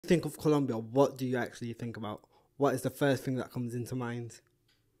Think of Colombia, what do you actually think about? What is the first thing that comes into mind?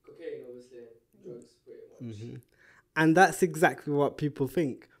 Cocaine, obviously, and drugs, pretty much. And that's exactly what people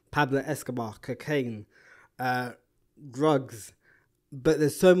think. Pablo Escobar, cocaine, uh, drugs. But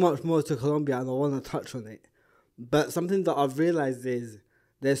there's so much more to Colombia and I want to touch on it. But something that I've realized is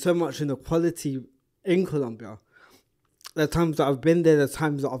there's so much inequality in Colombia. The times that I've been there, the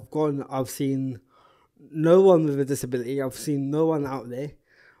times that I've gone, I've seen no one with a disability. I've seen no one out there.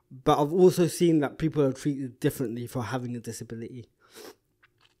 But I've also seen that people are treated differently for having a disability.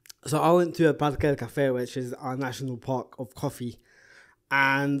 So I went to a Parque Cafe, which is our national park of coffee,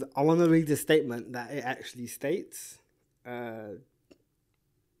 and I want to read a statement that it actually states. Uh,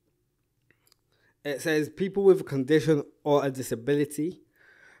 it says people with a condition or a disability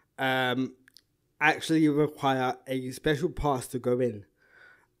um, actually require a special pass to go in.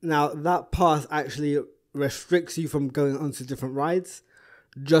 Now, that pass actually restricts you from going onto different rides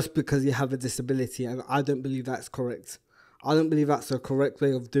just because you have a disability, and I don't believe that's correct. I don't believe that's a correct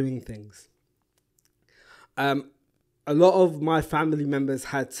way of doing things. A lot of my family members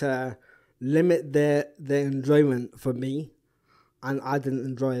had to limit their enjoyment for me, and I didn't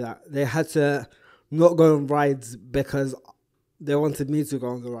enjoy that. They had to not go on rides because they wanted me to go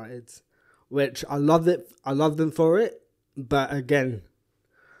on the rides, which I loved it. I loved them for it, but again,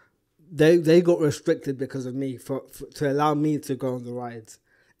 they got restricted because of me for to allow me to go on the rides.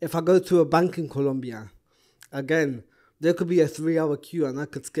 If I go to a bank in Colombia, again, there could be a 3 hour queue and I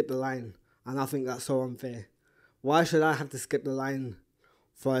could skip the line, and I think that's so unfair. Why should I have to skip the line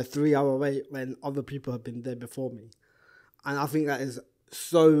for a 3 hour wait when other people have been there before me? And I think that is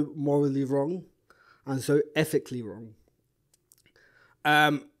so morally wrong and so ethically wrong.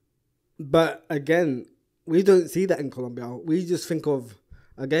 But again, we don't see that in Colombia. We just think of,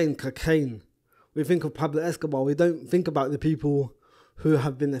 again, cocaine. We think of Pablo Escobar. We don't think about the people who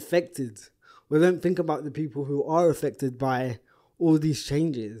have been affected. We don't think about the people who are affected by all these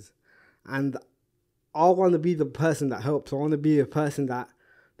changes. And I want to be the person that helps. I want to be a person that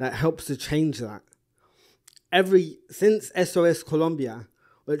helps to change that. Since SOS Colombia,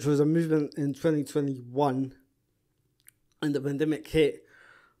 which was a movement in 2021, and the pandemic hit,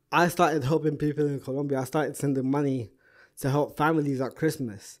 I started helping people in Colombia. I started sending money to help families at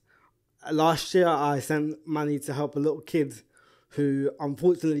Christmas. Last year, I sent money to help a little kid who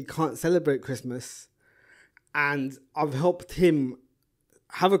unfortunately can't celebrate Christmas. And I've helped him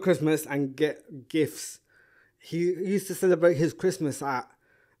have a Christmas and get gifts. He used to celebrate his Christmas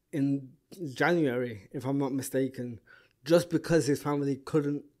in January, if I'm not mistaken, just because his family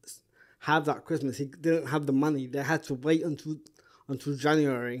couldn't have that Christmas. He didn't have the money. They had to wait until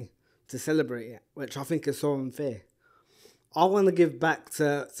January to celebrate it, which I think is so unfair. I want to give back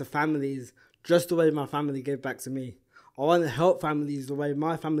to families just the way my family gave back to me. I want to help families the way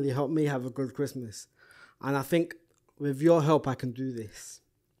my family helped me have a good Christmas. And I think with your help, I can do this.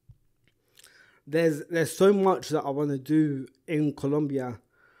 There's so much that I want to do in Colombia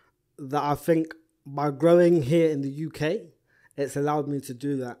that I think by growing here in the UK, it's allowed me to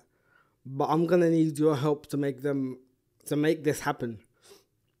do that. But I'm going to need your help to make this happen.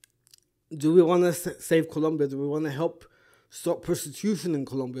 Do we want to save Colombia? Do we want to help stop prostitution in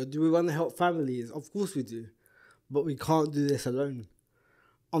Colombia? Do we want to help families? Of course we do. But we can't do this alone.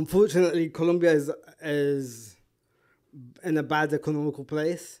 Unfortunately, Colombia is in a bad economical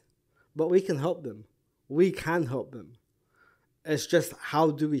place, but we can help them. We can help them. It's just,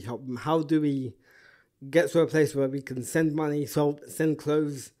 how do we help them? How do we get to a place where we can send money, send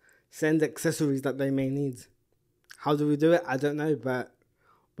clothes, send accessories that they may need? How do we do it? I don't know, but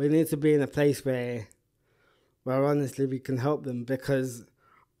we need to be in a place where honestly we can help them, because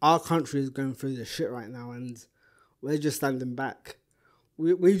our country is going through this shit right now and we're just standing back.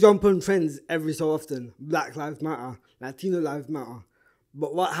 We jump on trends every so often. Black Lives Matter, Latino Lives Matter.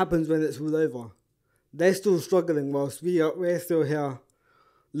 But what happens when it's all over? They're still struggling whilst we're still here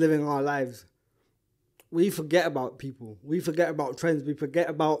living our lives. We forget about people. We forget about trends. We forget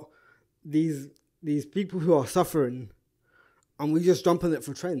about these people who are suffering, and we just jump on it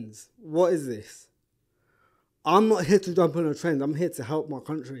for trends. What is this? I'm not here to jump on a trend. I'm here to help my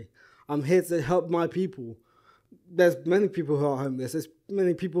country. I'm here to help my people. There's many people who are homeless. There's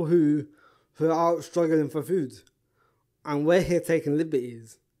many people who are out struggling for food. And we're here taking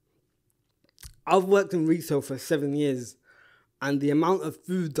liberties. I've worked in retail for 7 years, and the amount of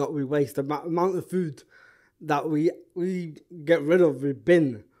food that we waste, the amount of food that we get rid of, we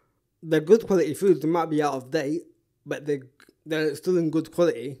bin. They're good quality foods. They might be out of date, but they're still in good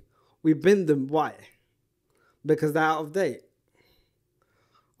quality. We bin them. Why? Because they're out of date.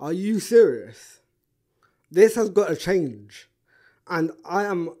 Are you serious? This has got to change. And I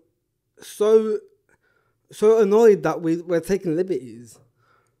am so annoyed that we're taking liberties.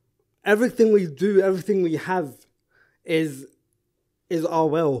 Everything we do, everything we have is our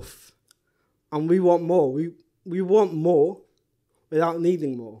wealth. And we want more. We want more without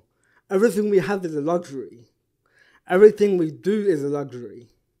needing more. Everything we have is a luxury. Everything we do is a luxury.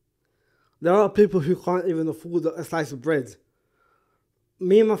 There are people who can't even afford a slice of bread.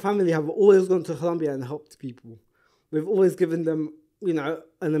 Me and my family have always gone to Colombia and helped people. We've always given them, an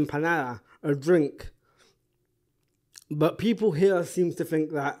empanada, a drink. But people here seem to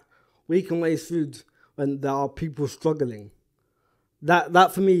think that we can waste food when there are people struggling.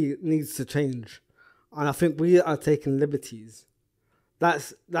 That for me needs to change. And I think we are taking liberties.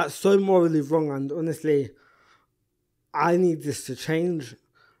 That's so morally wrong, and honestly, I need this to change,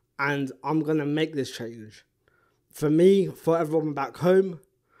 and I'm going to make this change. For me, for everyone back home,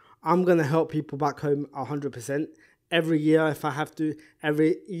 I'm going to help people back home 100%. Every year if I have to,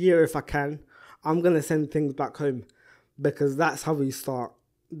 every year if I can, I'm going to send things back home, because that's how we start.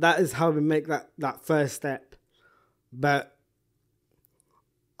 That is how we make that first step. But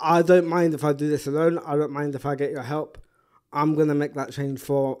I don't mind if I do this alone. I don't mind if I get your help. I'm going to make that change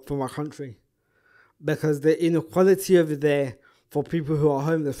for my country. Because the inequality over there for people who are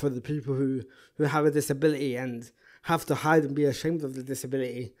homeless, for the people who have a disability and have to hide and be ashamed of the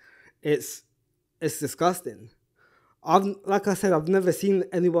disability, it's disgusting. Like I said, I've never seen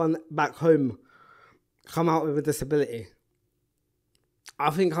anyone back home come out with a disability. I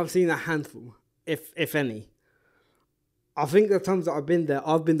think I've seen a handful, if any. I think the times that I've been there,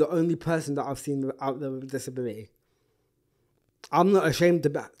 I've been the only person that I've seen out there with a disability. I'm not ashamed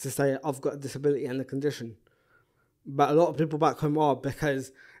to say I've got a disability and a condition. But a lot of people back home are,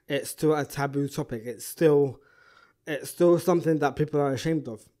 because it's still a taboo topic. It's still something that people are ashamed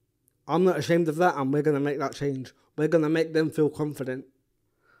of. I'm not ashamed of that, and we're going to make that change. We're going to make them feel confident.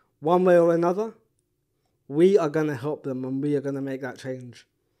 One way or another, we are going to help them, and we are going to make that change.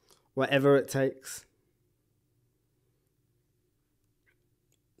 Whatever it takes.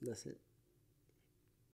 That's it.